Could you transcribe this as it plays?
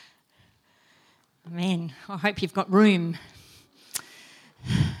Man, I hope you've got room.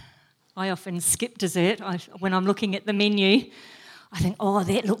 I often skip dessert. When I'm looking at the menu, I think, oh,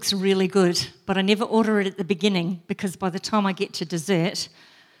 that looks really good. But I never order it at the beginning because by the time I get to dessert,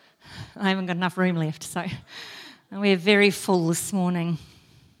 I haven't got enough room left. So we're very full this morning.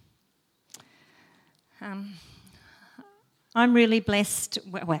 I'm really blessed.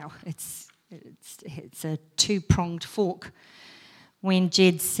 Well, it's a two-pronged fork. When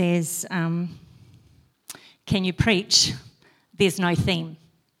Jed says, can you preach? There's no theme.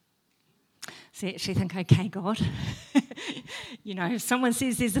 So you actually think, okay, God. If someone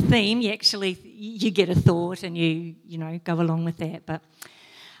says there's a theme, you get a thought and you go along with that. But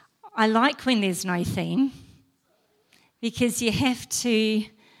I like when there's no theme because you have to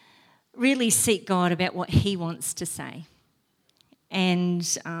really seek God about what He wants to say. And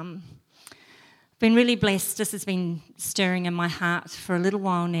been really blessed. This has been stirring in my heart for a little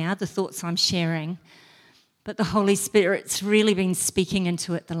while now, the thoughts I'm sharing. But the Holy Spirit's really been speaking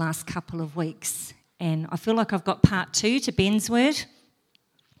into it the last couple of weeks. And I feel like I've got part 2 to Ben's word.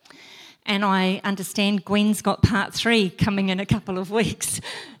 And I understand Gwen's got part 3 coming in a couple of weeks.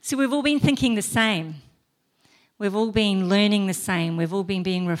 So we've all been thinking the same. We've all been learning the same. We've all been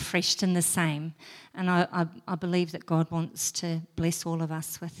being refreshed in the same. And I believe that God wants to bless all of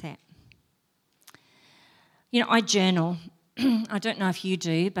us with that. I journal. I don't know if you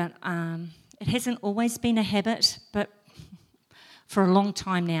do, but it hasn't always been a habit, but for a long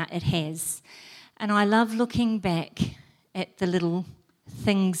time now it has. And I love looking back at the little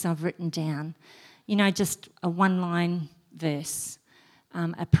things I've written down. Just a one-line verse,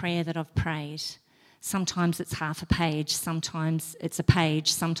 a prayer that I've prayed. Sometimes it's half a page, sometimes it's a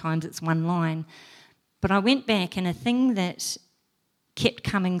page, sometimes it's one line. But I went back, and a thing that kept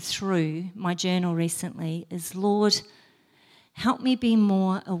coming through my journal recently is, Lord, help me be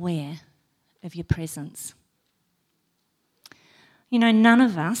more aware of your presence. None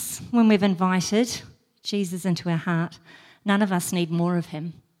of us, when we've invited Jesus into our heart, none of us need more of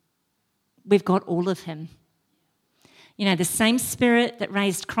him. We've got all of him. The same Spirit that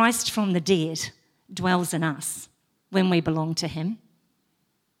raised Christ from the dead dwells in us when we belong to him.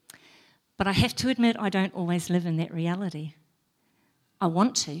 But I have to admit, I don't always live in that reality. I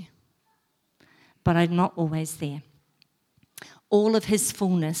want to, but I'm not always there. All of his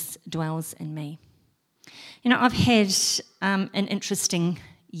fullness dwells in me. I've had an interesting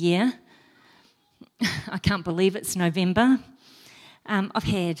year. I can't believe it's November. I've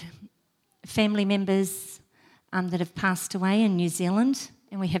had family members that have passed away in New Zealand,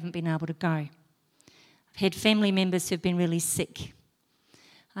 and we haven't been able to go. I've had family members who've been really sick.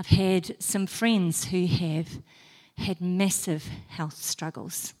 I've had some friends who have had massive health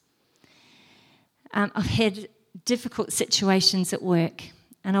struggles. I've had difficult situations at work,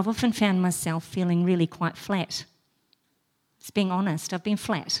 and I've often found myself feeling really quite flat. Just being honest, I've been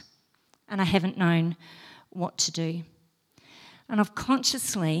flat, and I haven't known what to do. And I've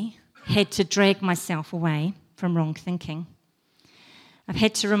consciously had to drag myself away from wrong thinking. I've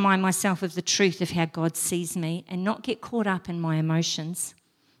had to remind myself of the truth of how God sees me and not get caught up in my emotions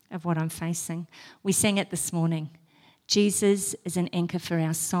of what I'm facing. We sang it this morning. Jesus is an anchor for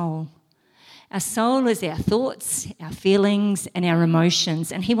our soul. Our soul is our thoughts, our feelings, and our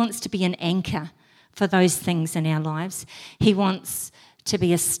emotions, and he wants to be an anchor for those things in our lives. He wants to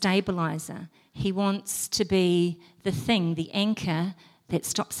be a stabilizer. He wants to be the thing, the anchor that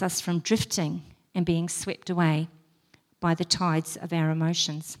stops us from drifting and being swept away by the tides of our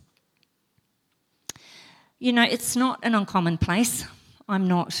emotions. It's not an uncommon place. I'm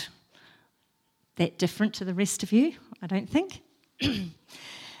not that different to the rest of you, I don't think.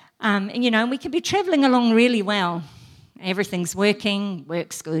 And we can be travelling along really well. Everything's working,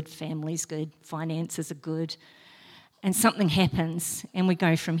 work's good, family's good, finances are good. And something happens and we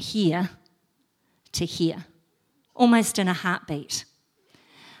go from here to here, almost in a heartbeat.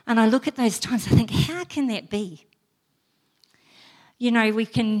 And I look at those times, I think, how can that be?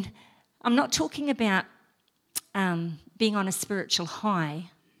 I'm not talking about being on a spiritual high.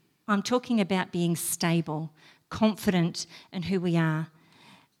 I'm talking about being stable, confident in who we are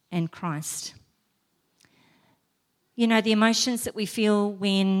in Christ. The emotions that we feel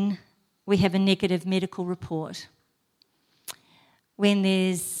when we have a negative medical report, when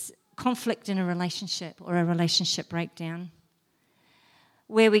there's conflict in a relationship or a relationship breakdown,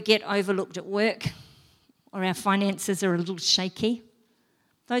 where we get overlooked at work or our finances are a little shaky.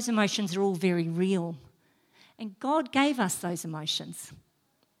 Those emotions are all very real. And God gave us those emotions.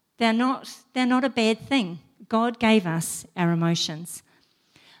 They're not a bad thing. God gave us our emotions,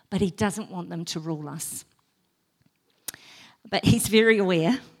 but he doesn't want them to rule us. But he's very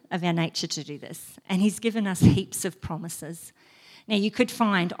aware of our nature to do this, and he's given us heaps of promises. Now, you could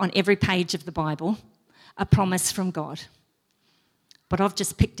find on every page of the Bible a promise from God, but I've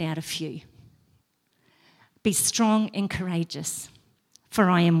just picked out a few. Be strong and courageous, for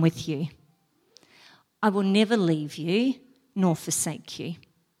I am with you. I will never leave you nor forsake you.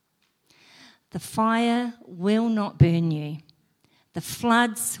 The fire will not burn you. The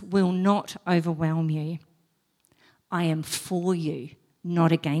floods will not overwhelm you. I am for you,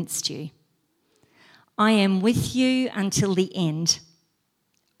 not against you. I am with you until the end.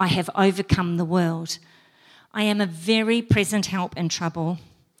 I have overcome the world. I am a very present help in trouble.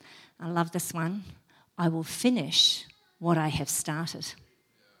 I love this one. I will finish what I have started.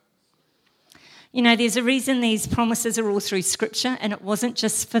 You know, there's a reason these promises are all through Scripture, and it wasn't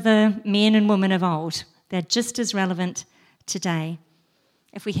just for the men and women of old. They're just as relevant today.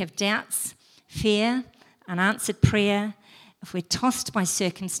 If we have doubts, fear, unanswered prayer, if we're tossed by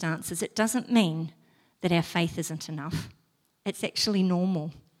circumstances, it doesn't mean that our faith isn't enough. It's actually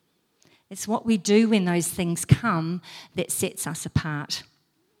normal. It's what we do when those things come that sets us apart.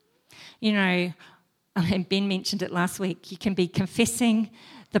 You know, and Ben mentioned it last week, you can be confessing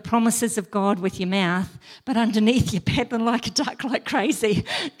the promises of God with your mouth, but underneath you're paddling like a duck like crazy,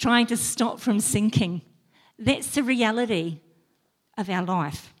 trying to stop from sinking. That's the reality of our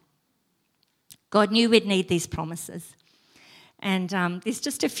life. God knew we'd need these promises. And there's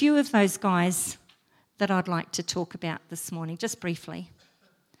just a few of those guys that I'd like to talk about this morning, just briefly.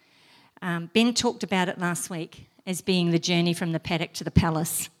 Ben talked about it last week as being the journey from the paddock to the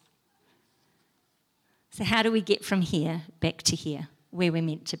palace. So how do we get from here back to here, where we're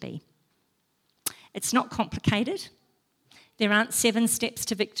meant to be? It's not complicated. There aren't 7 steps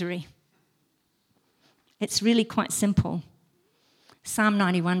to victory. It's really quite simple. Psalm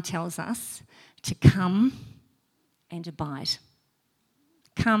 91 tells us to come and abide.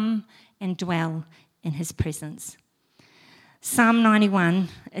 Come and dwell in his presence. Psalm 91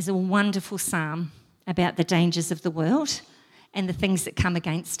 is a wonderful psalm about the dangers of the world and the things that come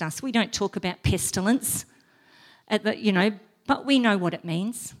against us. We don't talk about pestilence, but we know what it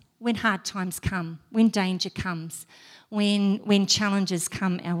means when hard times come, when danger comes, when challenges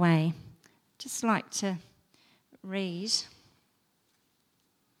come our way. Just like to read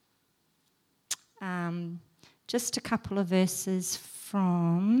just a couple of verses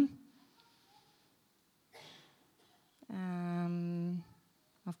from...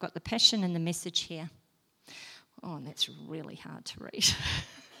 I've got the Passion and the Message here. Oh, and that's really hard to read.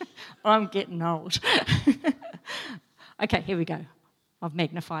 I'm getting old. Okay, here we go. I've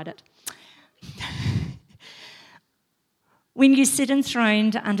magnified it. When you sit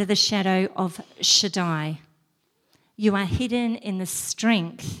enthroned under the shadow of Shaddai, you are hidden in the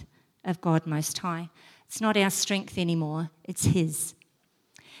strength of God Most High. It's not our strength anymore, it's his.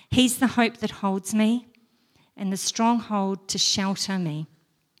 He's the hope that holds me and the stronghold to shelter me,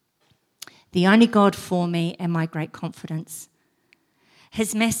 the only God for me and my great confidence.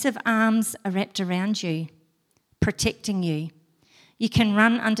 His massive arms are wrapped around you, protecting you. You can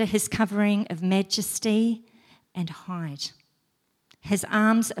run under his covering of majesty and hide. His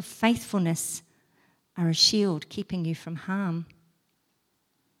arms of faithfulness are a shield keeping you from harm.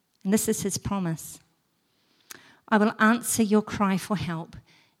 And this is his promise. I will answer your cry for help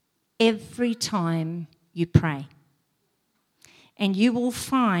every time you pray. And you will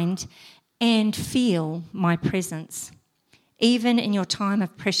find and feel my presence, even in your time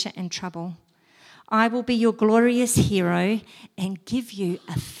of pressure and trouble. I will be your glorious hero and give you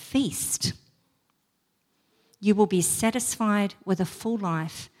a feast. You will be satisfied with a full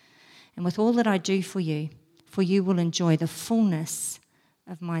life and with all that I do for you will enjoy the fullness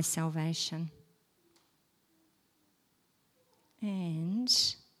of my salvation. And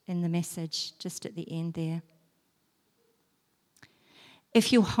in the Message, just at the end there,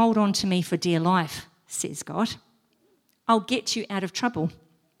 if you'll hold on to me for dear life, says God, I'll get you out of trouble.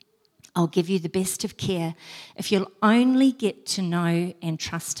 I'll give you the best of care if you'll only get to know and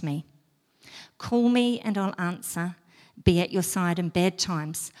trust me. Call me and I'll answer, be at your side in bad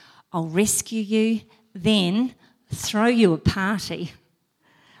times. I'll rescue you, then throw you a party.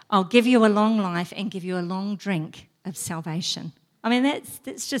 I'll give you a long life and give you a long drink of salvation. I mean,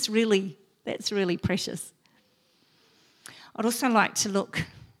 that's really precious. I'd also like to look,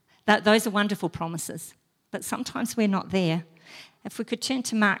 those are wonderful promises, but sometimes we're not there. If we could turn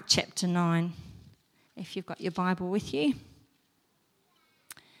to Mark chapter 9, if you've got your Bible with you.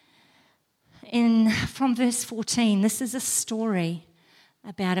 From verse 14, this is a story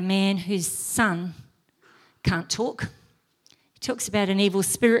about a man whose son can't talk. He talks about an evil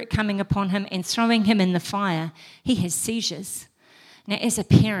spirit coming upon him and throwing him in the fire. He has seizures. Now, as a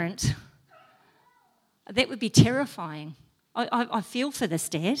parent, that would be terrifying. I feel for this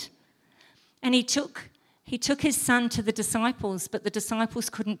dad. And he took his son to the disciples, but the disciples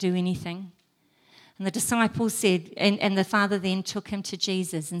couldn't do anything. And the disciples said, and the father then took him to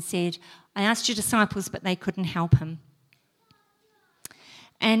Jesus and said, I asked your disciples, but they couldn't help him.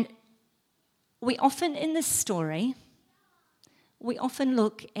 And we often, in this story, we often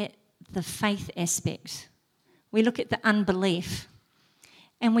look at the faith aspect. We look at the unbelief.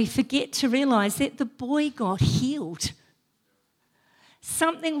 And we forget to realise that the boy got healed.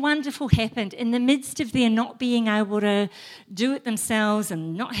 Something wonderful happened in the midst of their not being able to do it themselves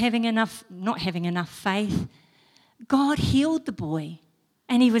and not having enough faith. God healed the boy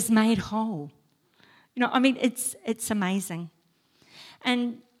and he was made whole. It's amazing.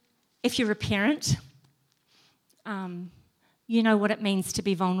 And if you're a parent, you know what it means to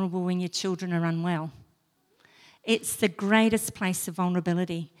be vulnerable when your children are unwell. It's the greatest place of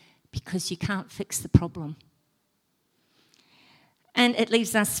vulnerability because you can't fix the problem. And it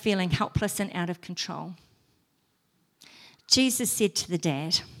leaves us feeling helpless and out of control. Jesus said to the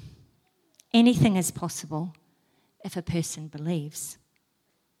dad, anything is possible if a person believes.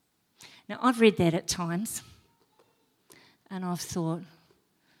 Now, I've read that at times, and I've thought,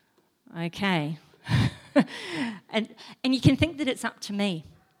 okay. and you can think that it's up to me,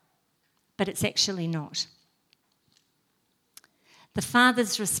 but it's actually not. The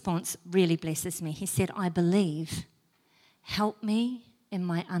father's response really blesses me. He said, I believe. Help me in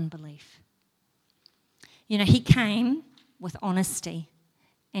my unbelief. He came with honesty,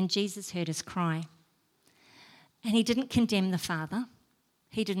 and Jesus heard his cry. And he didn't condemn the father.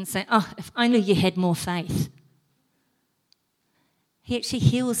 He didn't say, if only you had more faith. He actually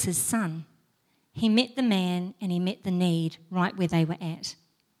heals his son. He met the man and he met the need right where they were at.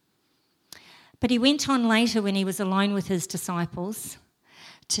 But he went on later when he was alone with his disciples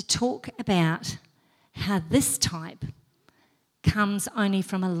to talk about how this type comes only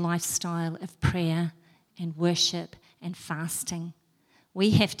from a lifestyle of prayer and worship and fasting.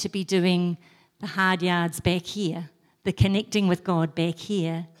 We have to be doing the hard yards back here, the connecting with God back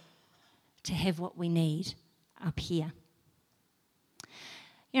here, to have what we need up here.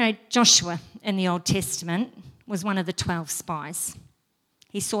 Joshua in the Old Testament was one of the 12 spies.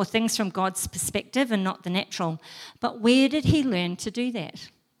 He saw things from God's perspective and not the natural. But where did he learn to do that?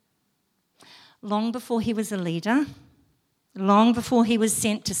 Long before he was a leader, long before he was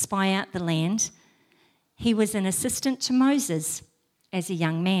sent to spy out the land, he was an assistant to Moses as a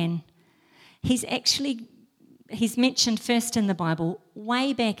young man. He's mentioned first in the Bible,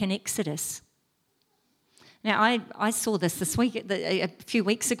 way back in Exodus. Now, I saw this week, a few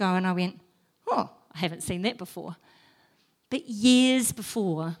weeks ago, and I went, I haven't seen that before. But years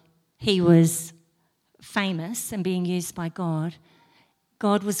before he was famous and being used by God,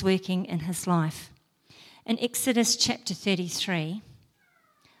 God was working in his life. In Exodus chapter 33,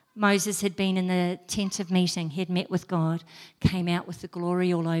 Moses had been in the tent of meeting, he'd met with God, came out with the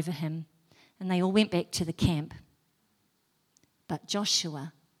glory all over him, and they all went back to the camp. But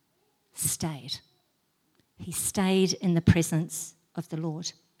Joshua stayed. He stayed in the presence of the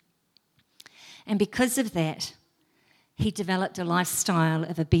Lord. And because of that, he developed a lifestyle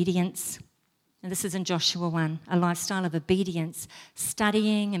of obedience. And this is in Joshua 1, a lifestyle of obedience,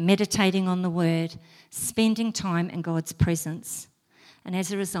 studying and meditating on the word, spending time in God's presence. And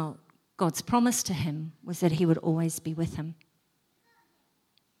as a result, God's promise to him was that he would always be with him.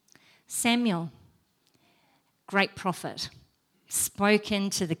 Samuel, great prophet, spoke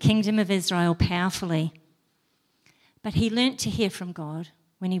into the kingdom of Israel powerfully. But he learnt to hear from God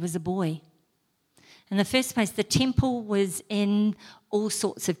when he was a boy. In the first place, the temple was in all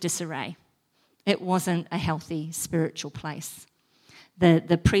sorts of disarray. It wasn't a healthy spiritual place.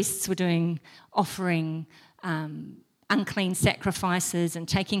 The priests were offering unclean sacrifices and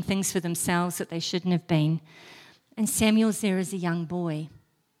taking things for themselves that they shouldn't have been. And Samuel's there as a young boy.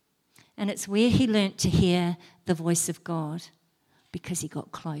 And it's where he learnt to hear the voice of God because he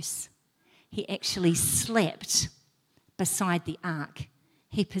got close. He actually slept beside the ark.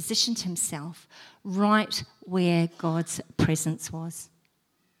 He positioned himself right where God's presence was.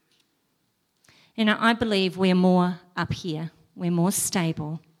 I believe we're more up here. We're more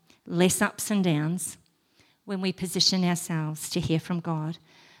stable, less ups and downs when we position ourselves to hear from God,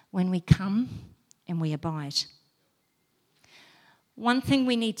 when we come and we abide. One thing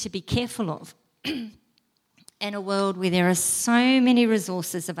we need to be careful of in a world where there are so many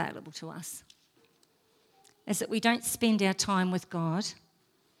resources available to us is that we don't spend our time with God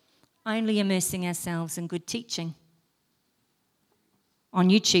only immersing ourselves in good teaching on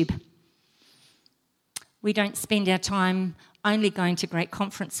YouTube. We don't spend our time only going to great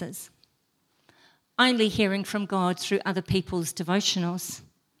conferences, only hearing from God through other people's devotionals,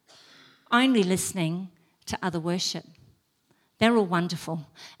 only listening to other worship. They're all wonderful,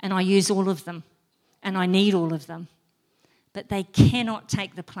 and I use all of them, and I need all of them. But they cannot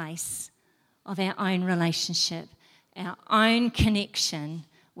take the place of our own relationship, our own connection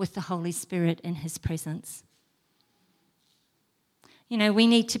with the Holy Spirit in His presence. You know, we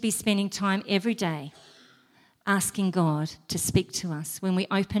need to be spending time every day asking God to speak to us. When we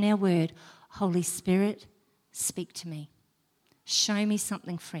open our word, Holy Spirit, speak to me. Show me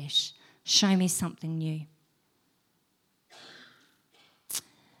something fresh. Show me something new.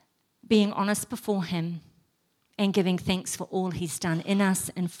 Being honest before Him and giving thanks for all He's done in us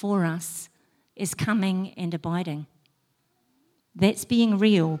and for us is coming and abiding. That's being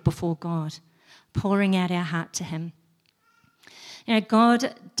real before God, pouring out our heart to Him. You know,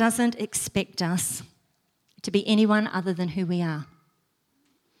 God doesn't expect us to be anyone other than who we are.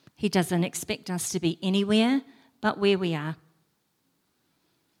 He doesn't expect us to be anywhere but where we are.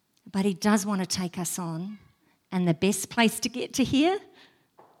 But He does want to take us on, and the best place to get to here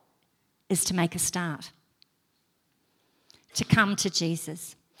is to make a start. To come to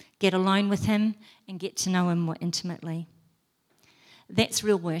Jesus, get alone with Him and get to know Him more intimately. That's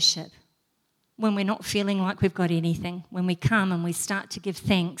real worship. When we're not feeling like we've got anything, when we come and we start to give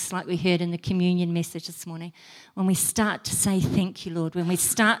thanks, like we heard in the communion message this morning, when we start to say thank you, Lord, when we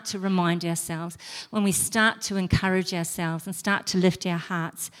start to remind ourselves, when we start to encourage ourselves and start to lift our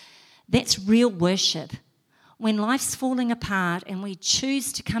hearts, that's real worship. When life's falling apart and we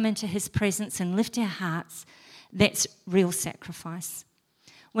choose to come into His presence and lift our hearts, that's real sacrifice.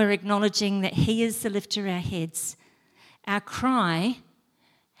 We're acknowledging that He is the lifter of our heads. Our cry,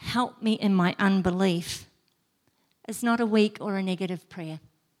 help me in my unbelief, is not a weak or a negative prayer.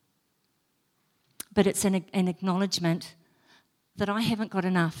 But it's an acknowledgement that I haven't got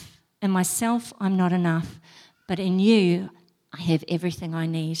enough. In myself, I'm not enough. But in You, I have everything I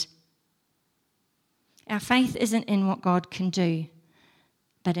need. Our faith isn't in what God can do,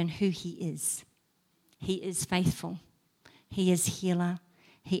 but in who He is. He is faithful. He is healer.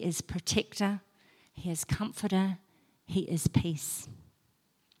 He is protector. He is comforter. He is peace.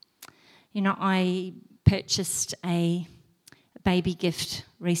 You know, I purchased a baby gift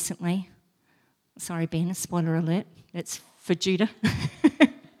recently. Sorry, Ben, spoiler alert. It's for Judah.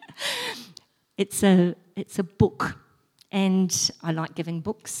 It's a book, and I like giving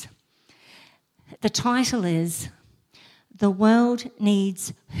books. The title is The World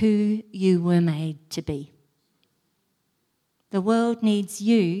Needs Who You Were Made to Be. The world needs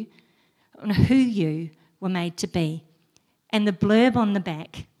you and who you were made to be. And the blurb on the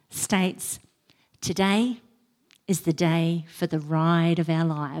back states, today is the day for the ride of our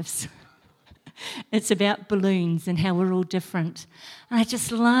lives. It's about balloons and how we're all different. And I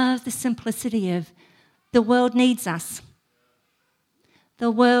just love the simplicity of the world needs us. The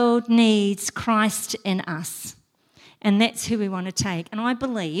world needs Christ in us. And that's who we want to take. And I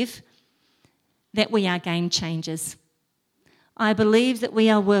believe that we are game changers. I believe that we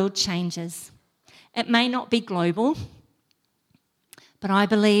are world changers. It may not be global, but I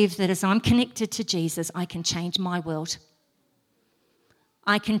believe that as I'm connected to Jesus, I can change my world.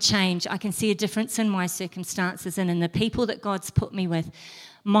 I can change. I can see a difference in my circumstances and in the people that God's put me with.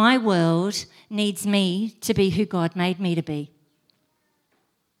 My world needs me to be who God made me to be.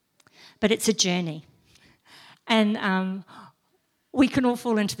 But it's a journey. And we can all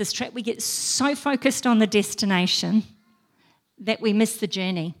fall into this trap. We get so focused on the destination that we miss the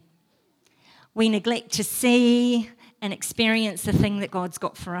journey. We neglect to see and experience the thing that God's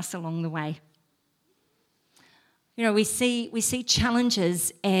got for us along the way. You know, we see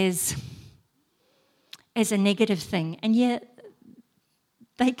challenges as a negative thing, and yet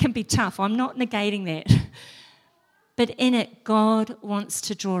they can be tough. I'm not negating that. But in it, God wants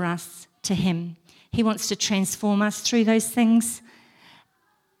to draw us to Him. He wants to transform us through those things,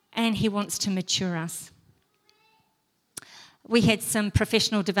 and He wants to mature us. We had some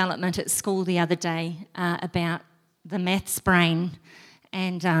professional development at school the other day about the maths brain,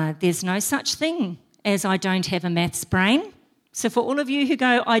 and there's no such thing as I don't have a maths brain. So for all of you who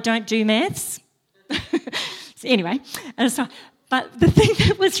go, I don't do maths, so anyway, but the thing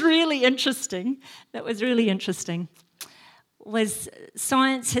that was really interesting was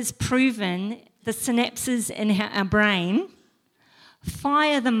science has proven the synapses in our brain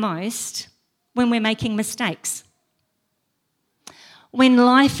fire the most when we're making mistakes. When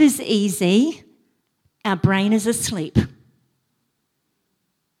life is easy, our brain is asleep.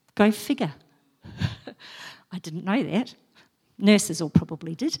 Go figure. I didn't know that. Nurses all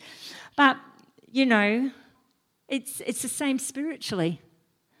probably did. But, you know, It's the same spiritually.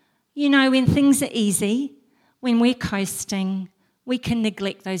 You know, when things are easy, when we're coasting, we can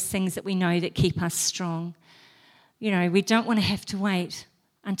neglect those things that we know that keep us strong. You know, we don't want to have to wait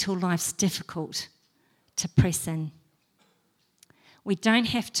until life's difficult to press in. We don't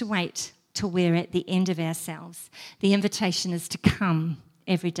have to wait till we're at the end of ourselves. The invitation is to come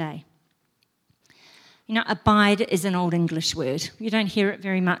every day. You know, abide is an old English word. You don't hear it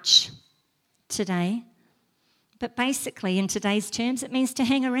very much today. But basically, in today's terms, it means to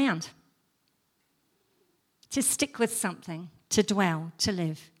hang around, to stick with something, to dwell, to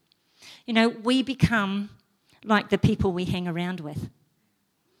live. You know, we become like the people we hang around with.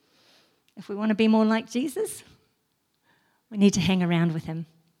 If we want to be more like Jesus, we need to hang around with him.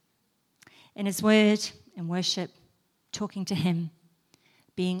 In his word, in worship, talking to him,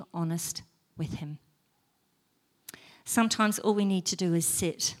 being honest with him. Sometimes all we need to do is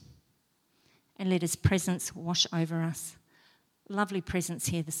sit and let his presence wash over us. Lovely presence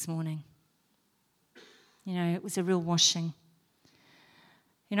here this morning. You know, it was a real washing.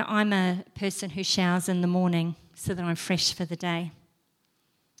 You know, I'm a person who showers in the morning so that I'm fresh for the day.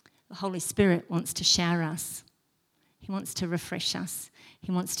 The Holy Spirit wants to shower us. He wants to refresh us.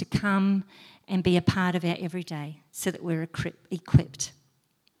 He wants to come and be a part of our everyday so that we're equipped.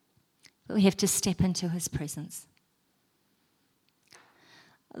 But we have to step into his presence.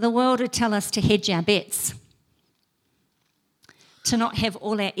 The world would tell us to hedge our bets, to not have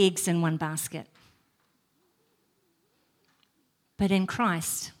all our eggs in one basket. But in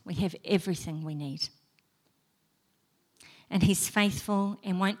Christ, we have everything we need. And he's faithful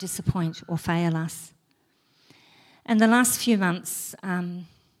and won't disappoint or fail us. In the last few months,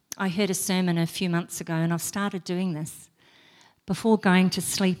 I heard a sermon a few months ago, and I've started doing this before going to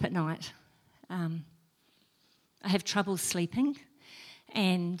sleep at night. I have trouble sleeping,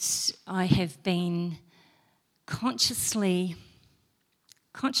 and I have been consciously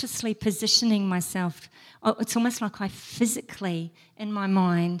positioning myself. It's almost like I physically, in my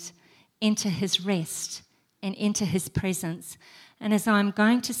mind, enter his rest and enter his presence. And as I'm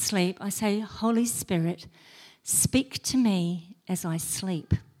going to sleep, I say, Holy Spirit, speak to me as I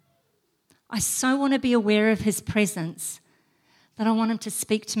sleep. I so want to be aware of his presence that I want him to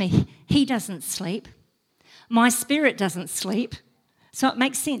speak to me. He doesn't sleep. My spirit doesn't sleep. So it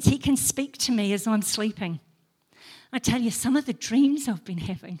makes sense. He can speak to me as I'm sleeping. I tell you, some of the dreams I've been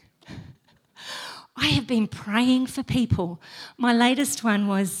having. I have been praying for people. My latest one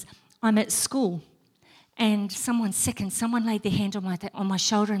was I'm at school and someone's sick and someone laid their hand on my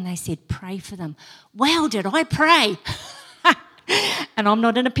shoulder and they said, pray for them. Wow, did I pray? And I'm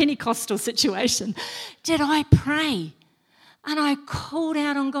not in a Pentecostal situation. Did I pray? And I called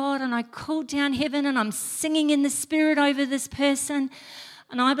out on God and I called down heaven and I'm singing in the Spirit over this person.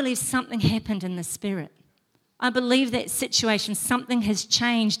 And I believe something happened in the Spirit. I believe that situation, something has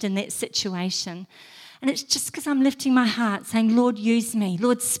changed in that situation. And it's just because I'm lifting my heart saying, Lord, use me.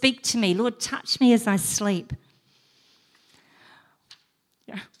 Lord, speak to me. Lord, touch me as I sleep.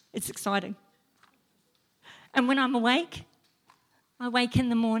 Yeah, it's exciting. And when I'm awake, I wake in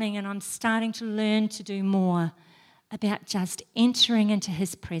the morning and I'm starting to learn to do more about just entering into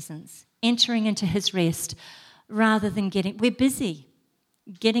his presence, entering into his rest, rather than we're busy,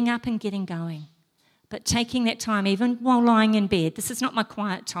 getting up and getting going. But taking that time, even while lying in bed, this is not my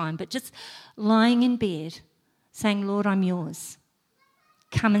quiet time, but just lying in bed, saying, Lord, I'm yours.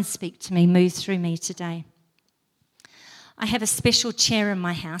 Come and speak to me, move through me today. I have a special chair in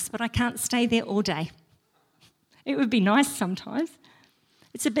my house, but I can't stay there all day. It would be nice sometimes.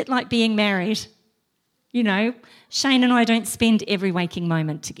 It's a bit like being married. You know, Shane and I don't spend every waking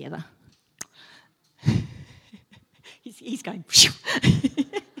moment together. He's going...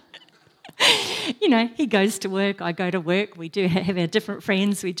 You know, he goes to work, I go to work, we do have our different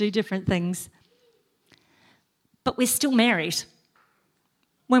friends, we do different things. But we're still married.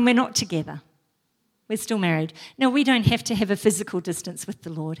 When we're not together, we're still married. Now, we don't have to have a physical distance with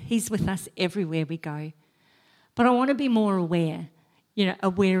the Lord. He's with us everywhere we go. But I want to be more aware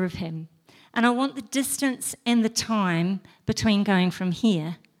of him. And I want the distance and the time between going from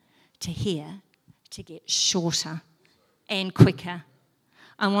here to get shorter and quicker.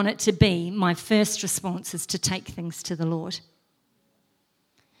 I want it to be my first response is to take things to the Lord.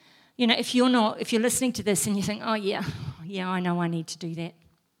 You know, if you're listening to this and you think, oh yeah, I know I need to do that.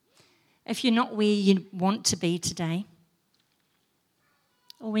 If you're not where you want to be today,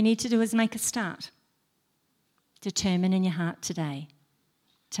 all we need to do is make a start. Determine in your heart today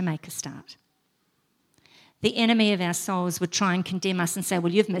to make a start. The enemy of our souls would try and condemn us and say,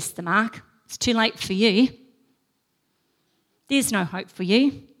 well, you've missed the mark. It's too late for you. There's no hope for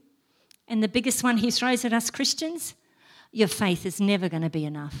you. And the biggest one he throws at us Christians, your faith is never going to be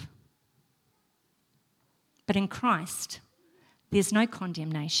enough. But in Christ, there's no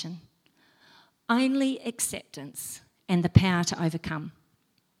condemnation, only acceptance and the power to overcome.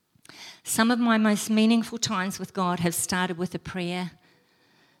 Some of my most meaningful times with God have started with a prayer,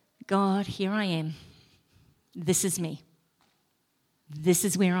 God, here I am. This is me. This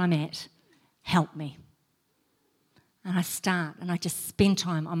is where I'm at. Help me. And I start and I just spend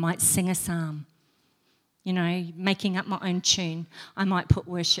time. I might sing a psalm, making up my own tune. I might put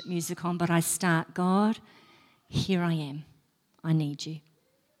worship music on, but I start, God, here I am. I need you.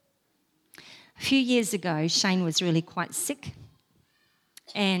 A few years ago, Shane was really quite sick,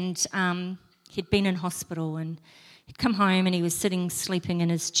 and he'd been in hospital, and he'd come home and he was sleeping in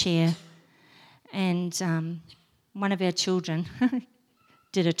his chair, and one of our children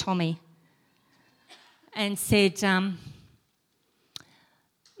did a Tommy and said,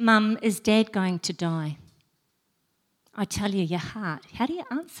 Mum, is Dad going to die? I tell you, your heart, how do you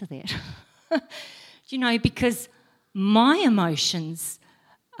answer that? Because my emotions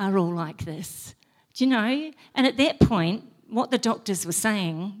are all like this. And at that point, what the doctors were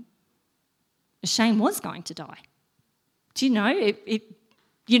saying, Shane was going to die. If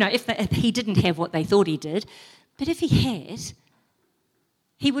he didn't have what they thought he did, but if he had,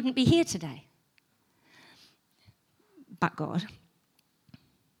 he wouldn't be here today. But God.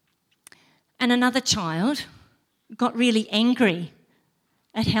 And another child got really angry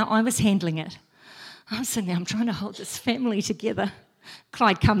at how I was handling it. I'm sitting there, I'm trying to hold this family together.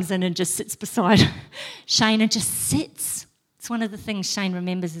 Clyde comes in and just sits beside Shane and just sits. It's one of the things Shane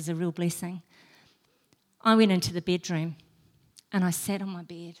remembers as a real blessing. I went into the bedroom and I sat on my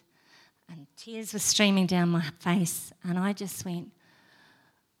bed and tears were streaming down my face, and I just went,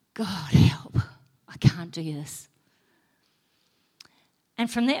 God help, I can't do this. And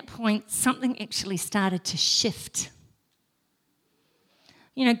from that point, something actually started to shift.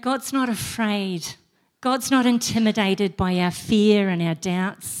 God's not afraid. God's not intimidated by our fear and our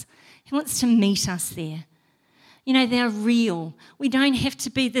doubts. He wants to meet us there. They're real. We don't have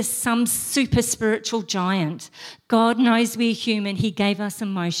to be some super spiritual giant. God knows we're human. He gave us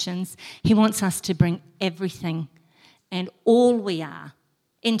emotions. He wants us to bring everything and all we are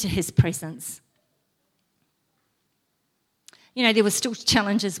into his presence. There were still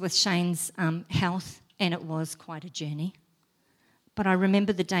challenges with Shane's health, and it was quite a journey. But I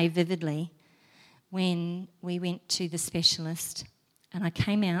remember the day vividly when we went to the specialist, and I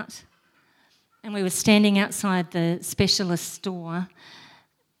came out and we were standing outside the specialist door,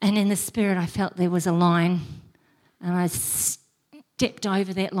 and in the spirit I felt there was a line, and I stepped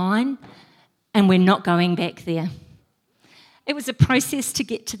over that line, and we're not going back there. It was a process to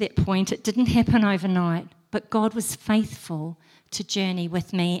get to that point. It didn't happen overnight, but God was faithful to journey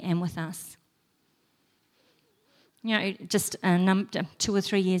with me and with us. Just 2 or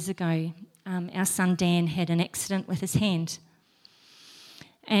 3 years ago, our son Dan had an accident with his hand.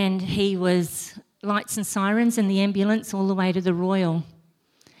 And he was lights and sirens in the ambulance all the way to the Royal.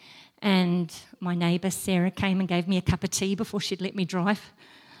 And my neighbour Sarah came and gave me a cup of tea before she'd let me drive.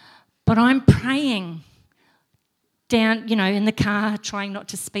 But I'm praying down, in the car, trying not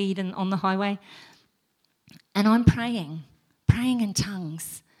to speed on the highway. And I'm praying in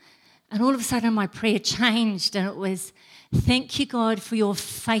tongues. And all of a sudden my prayer changed, and it was, thank you, God, for your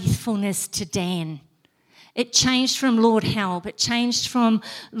faithfulness to Dan. It changed from Lord help. It changed from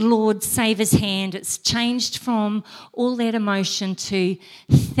Lord save his hand. It's changed from all that emotion to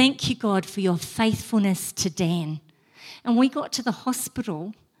thank you, God, for your faithfulness to Dan. And we got to the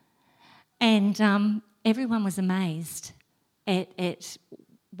hospital, and everyone was amazed at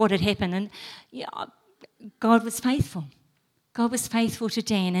what had happened. And God was faithful. God was faithful to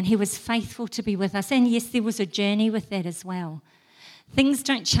Dan, and he was faithful to be with us. And yes, there was a journey with that as well. Things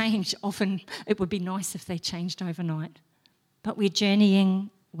don't change often. It would be nice if they changed overnight. But we're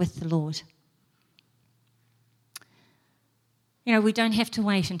journeying with the Lord. We don't have to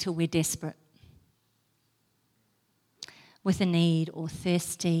wait until we're desperate, with a need or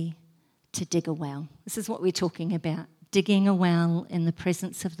thirsty, to dig a well. This is what we're talking about, digging a well in the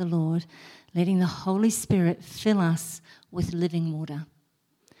presence of the Lord, letting the Holy Spirit fill us with living water,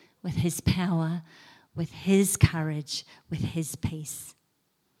 with his power, with his courage, with his peace.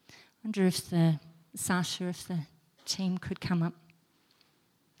 I wonder if the team could come up.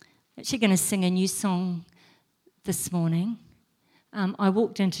 I'm actually going to sing a new song this morning. I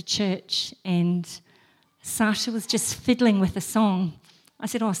walked into church and Sasha was just fiddling with a song. I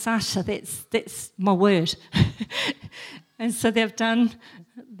said, oh, Sasha, that's my word. And so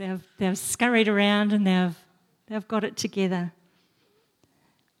they've scurried around and they've got it together.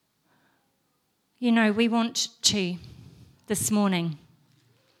 You know, we want to, this morning,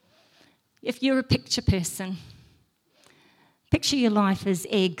 if you're a picture person, picture your life as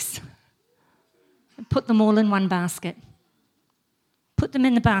eggs and put them all in one basket. Put them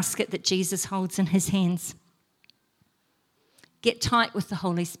in the basket that Jesus holds in his hands. Get tight with the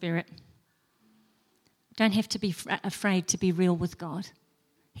Holy Spirit. Don't have to be afraid to be real with God.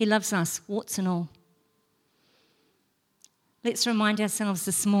 He loves us, warts and all. Let's remind ourselves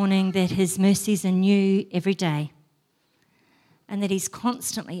this morning that his mercies are new every day and that he's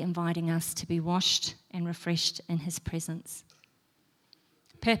constantly inviting us to be washed and refreshed in his presence.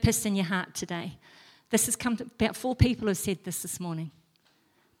 Purpose in your heart today. This has come to about 4 people have said this morning.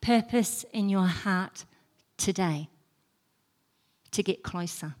 Purpose in your heart today to get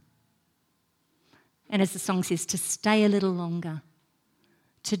closer. And as the song says, to stay a little longer,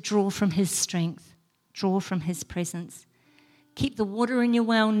 to draw from his strength, draw from his presence. Keep the water in your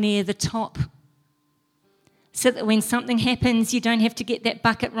well near the top so that when something happens, you don't have to get that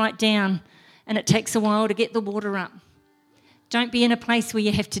bucket right down and it takes a while to get the water up. Don't be in a place where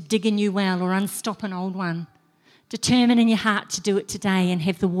you have to dig a new well or unstop an old one. Determine in your heart to do it today and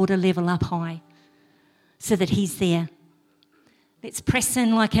have the water level up high so that he's there. Let's press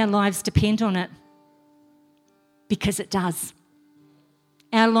in like our lives depend on it, because it does.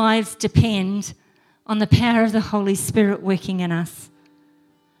 Our lives depend on the power of the Holy Spirit working in us.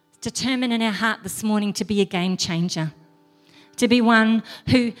 Determine in our heart this morning to be a game changer, to be one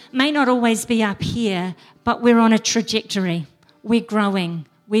who may not always be up here, but we're on a trajectory. We're growing,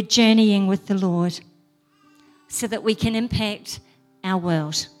 we're journeying with the Lord so that we can impact our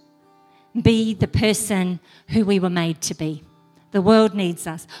world, be the person who we were made to be. The world needs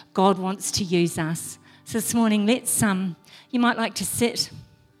us. God wants to use us. So this morning, you might like to sit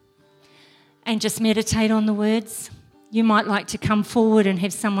and just meditate on the words. You might like to come forward and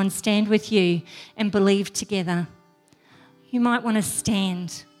have someone stand with you and believe together. You might want to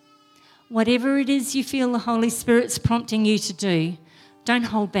stand. Whatever it is you feel the Holy Spirit's prompting you to do, don't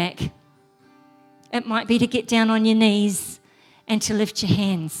hold back. It might be to get down on your knees and to lift your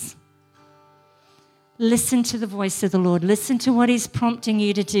hands. Listen to the voice of the Lord. Listen to what he's prompting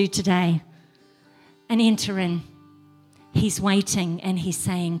you to do today and enter in. He's waiting and he's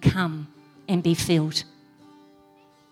saying, come and be filled.